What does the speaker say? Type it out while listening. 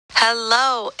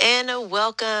Hello and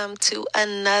welcome to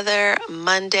another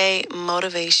Monday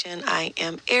Motivation. I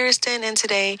am Ariston and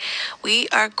today we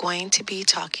are going to be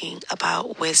talking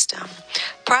about wisdom.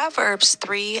 Proverbs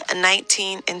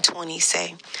 3:19 and 20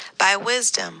 say, "By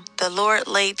wisdom the Lord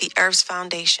laid the earth's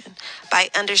foundation.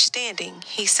 By understanding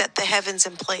he set the heavens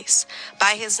in place.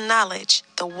 By his knowledge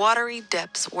the watery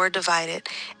depths were divided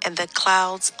and the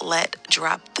clouds let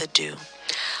drop the dew."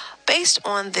 Based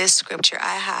on this scripture,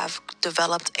 I have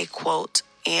developed a quote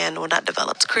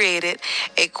created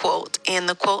a quote. And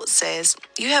the quote says,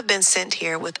 "You have been sent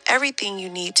here with everything you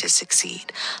need to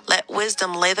succeed. Let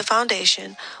wisdom lay the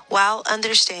foundation while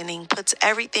understanding puts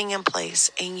everything in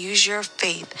place, and use your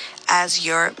faith as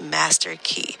your master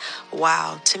key."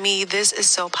 Wow. To me, this is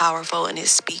so powerful and it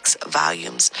speaks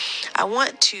volumes. I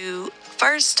want to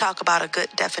first talk about a good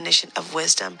definition of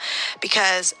wisdom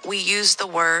because we use the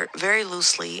word very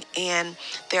loosely and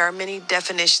there are many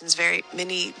definitions, very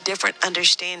many different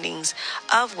understandings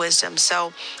of wisdom.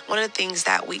 So one of the things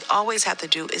that we always have to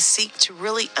do is seek to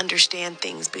really understand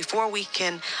things before we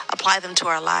can apply them to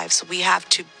our lives. We have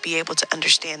to be able to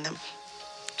understand them.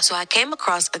 So I came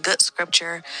across a good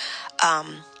scripture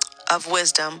of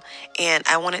wisdom and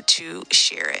I wanted to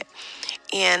share it.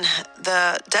 And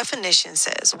the definition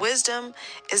says, wisdom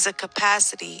is a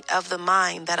capacity of the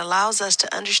mind that allows us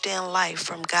to understand life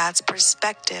from God's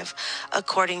perspective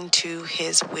according to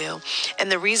his will. And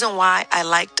the reason why I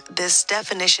liked this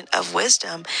definition of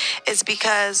wisdom is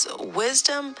because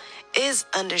wisdom is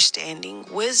understanding.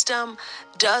 Wisdom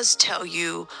does tell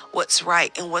you what's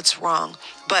right and what's wrong,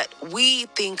 but we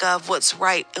think of what's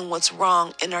right and what's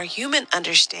wrong in our human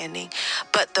understanding.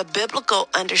 But the biblical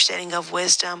understanding of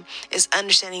wisdom is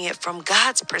understanding it from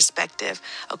God's perspective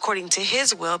according to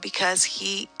his will, because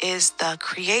he is the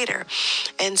creator.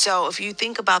 And so if you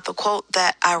think about the quote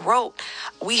that I wrote,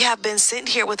 we have been sent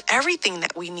here with everything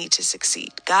that we need to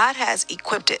succeed. God has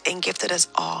equipped it and gifted us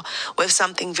all with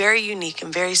something very unique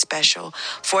and very special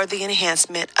for the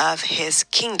enhancement of his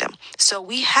kingdom. So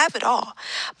we have it all,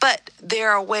 but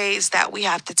there are ways that we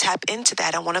have to tap into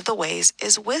that. And one of the ways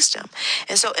is wisdom.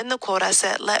 And so in the quote, I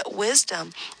said, let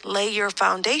wisdom lay your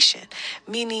foundation,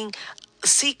 meaning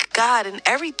seek God in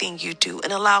everything you do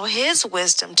and allow his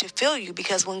wisdom to fill you,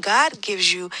 because when God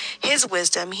gives you his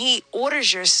wisdom, he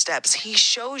orders your steps. He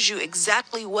shows you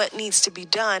exactly what needs to be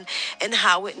done and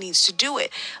how it needs to do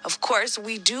it. Of course,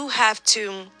 we do have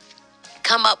to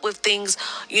come up with things,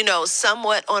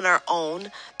 somewhat on our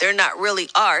own. They're not really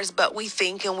ours, but we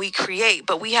think and we create,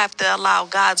 but we have to allow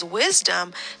God's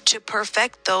wisdom to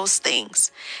perfect those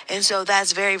things. And so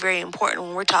that's very, very important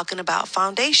when we're talking about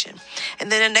foundation.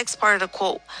 And then the next part of the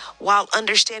quote, while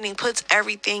understanding puts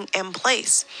everything in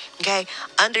place. Okay.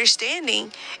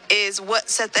 Understanding is what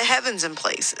set the heavens in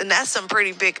place. And that's some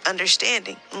pretty big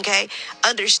understanding. Okay.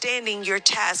 Understanding your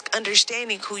task,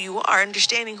 understanding who you are,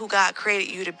 understanding who God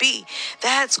created you to be.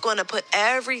 That's going to put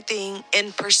everything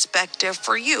in perspective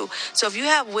for you. So if you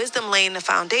have wisdom laying the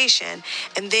foundation,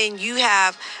 and then you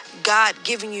have God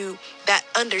giving you that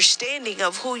understanding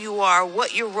of who you are,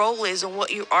 what your role is, and what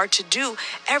you are to do,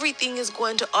 everything is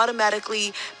going to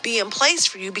automatically be in place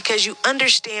for you because you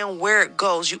understand where it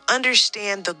goes. You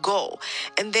understand the goal.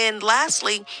 And then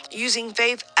lastly, using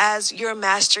faith as your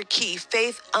master key.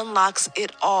 Faith unlocks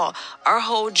it all. Our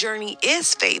whole journey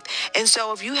is faith. And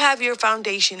so if you have your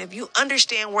foundation, if you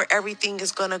understand where everything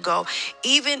is going to go,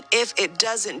 even if it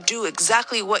doesn't do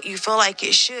exactly what you feel like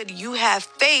it should, you have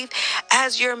faith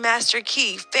as your master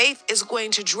key. Faith is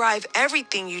going to drive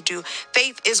everything you do.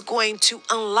 Faith is going to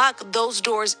unlock those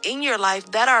doors in your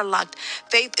life that are locked.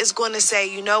 Faith is going to say,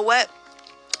 you know what?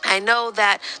 I know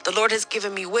that the Lord has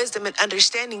given me wisdom and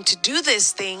understanding to do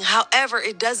this thing. However,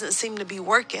 it doesn't seem to be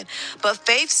working. But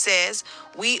faith says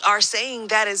we are saying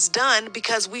that is done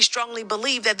because we strongly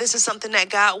believe that this is something that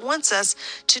God wants us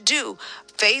to do.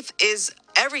 Faith is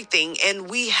everything, and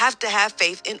we have to have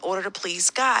faith in order to please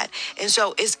God. And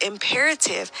so it's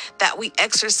imperative that we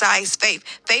exercise faith.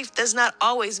 Faith does not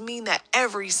always mean that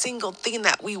every single thing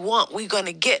that we want, we're going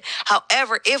to get.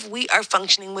 However, if we are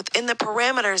functioning within the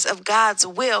parameters of God's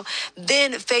will,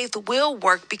 then faith will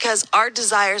work because our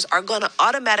desires are going to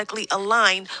automatically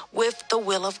align with the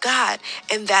will of God.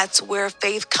 And that's where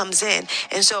faith comes in.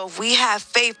 And so if we have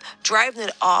faith driving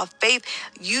it all, faith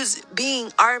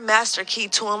being our master key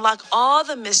to unlock all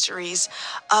all the mysteries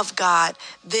of God,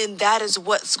 then that is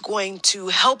what's going to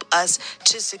help us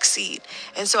to succeed.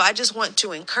 And so I just want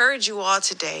to encourage you all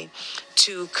today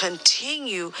to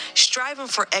continue striving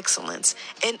for excellence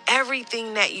in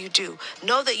everything that you do.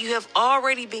 Know that you have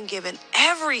already been given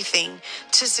everything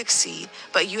to succeed,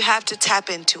 but you have to tap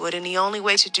into it. And the only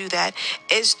way to do that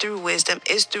is through wisdom,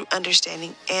 is through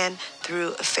understanding, and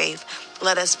through faith.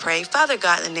 Let us pray. Father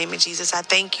God, in the name of Jesus, I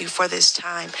thank you for this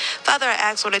time. Father, I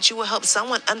ask, Lord, that you will help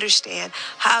someone understand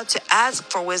how to ask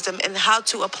for wisdom and how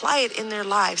to apply it in their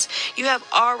lives. You have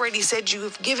already said you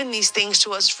have given these things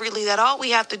to us freely, that all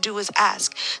we have to do is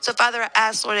ask. So, Father, I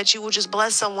ask, Lord, that you will just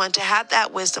bless someone to have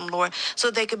that wisdom, Lord, so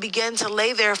they could begin to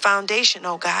lay their foundation,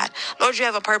 oh God. Lord, you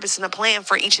have a purpose and a plan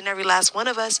for each and every last one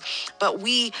of us, but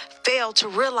we fail to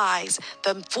realize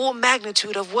the full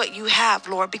magnitude of what you have,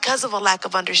 Lord, because of a lack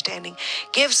of understanding.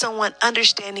 Give someone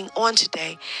understanding on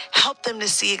today. Help them to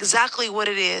see exactly what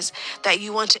it is that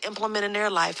you want to implement in their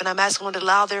life. And I'm asking them to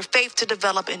allow their faith to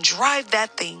develop and drive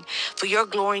that thing for your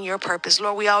glory and your purpose.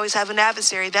 Lord, we always have an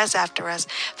adversary that's after us.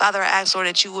 Father, I ask, Lord,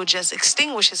 that you will just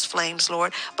extinguish his flames,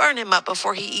 Lord. Burn him up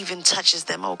before he even touches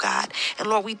them, oh God. And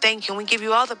Lord, we thank you and we give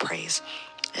you all the praise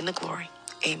and the glory.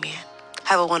 Amen.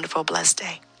 Have a wonderful, blessed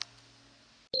day.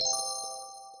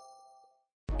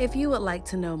 If you would like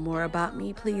to know more about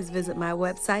me, please visit my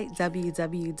website,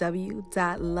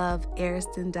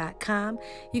 www.loveariston.com.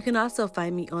 You can also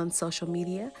find me on social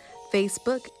media,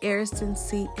 Facebook,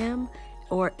 AristonCM,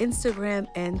 or Instagram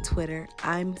and Twitter.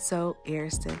 I'm So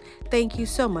Ariston. Thank you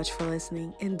so much for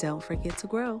listening, and don't forget to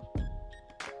grow.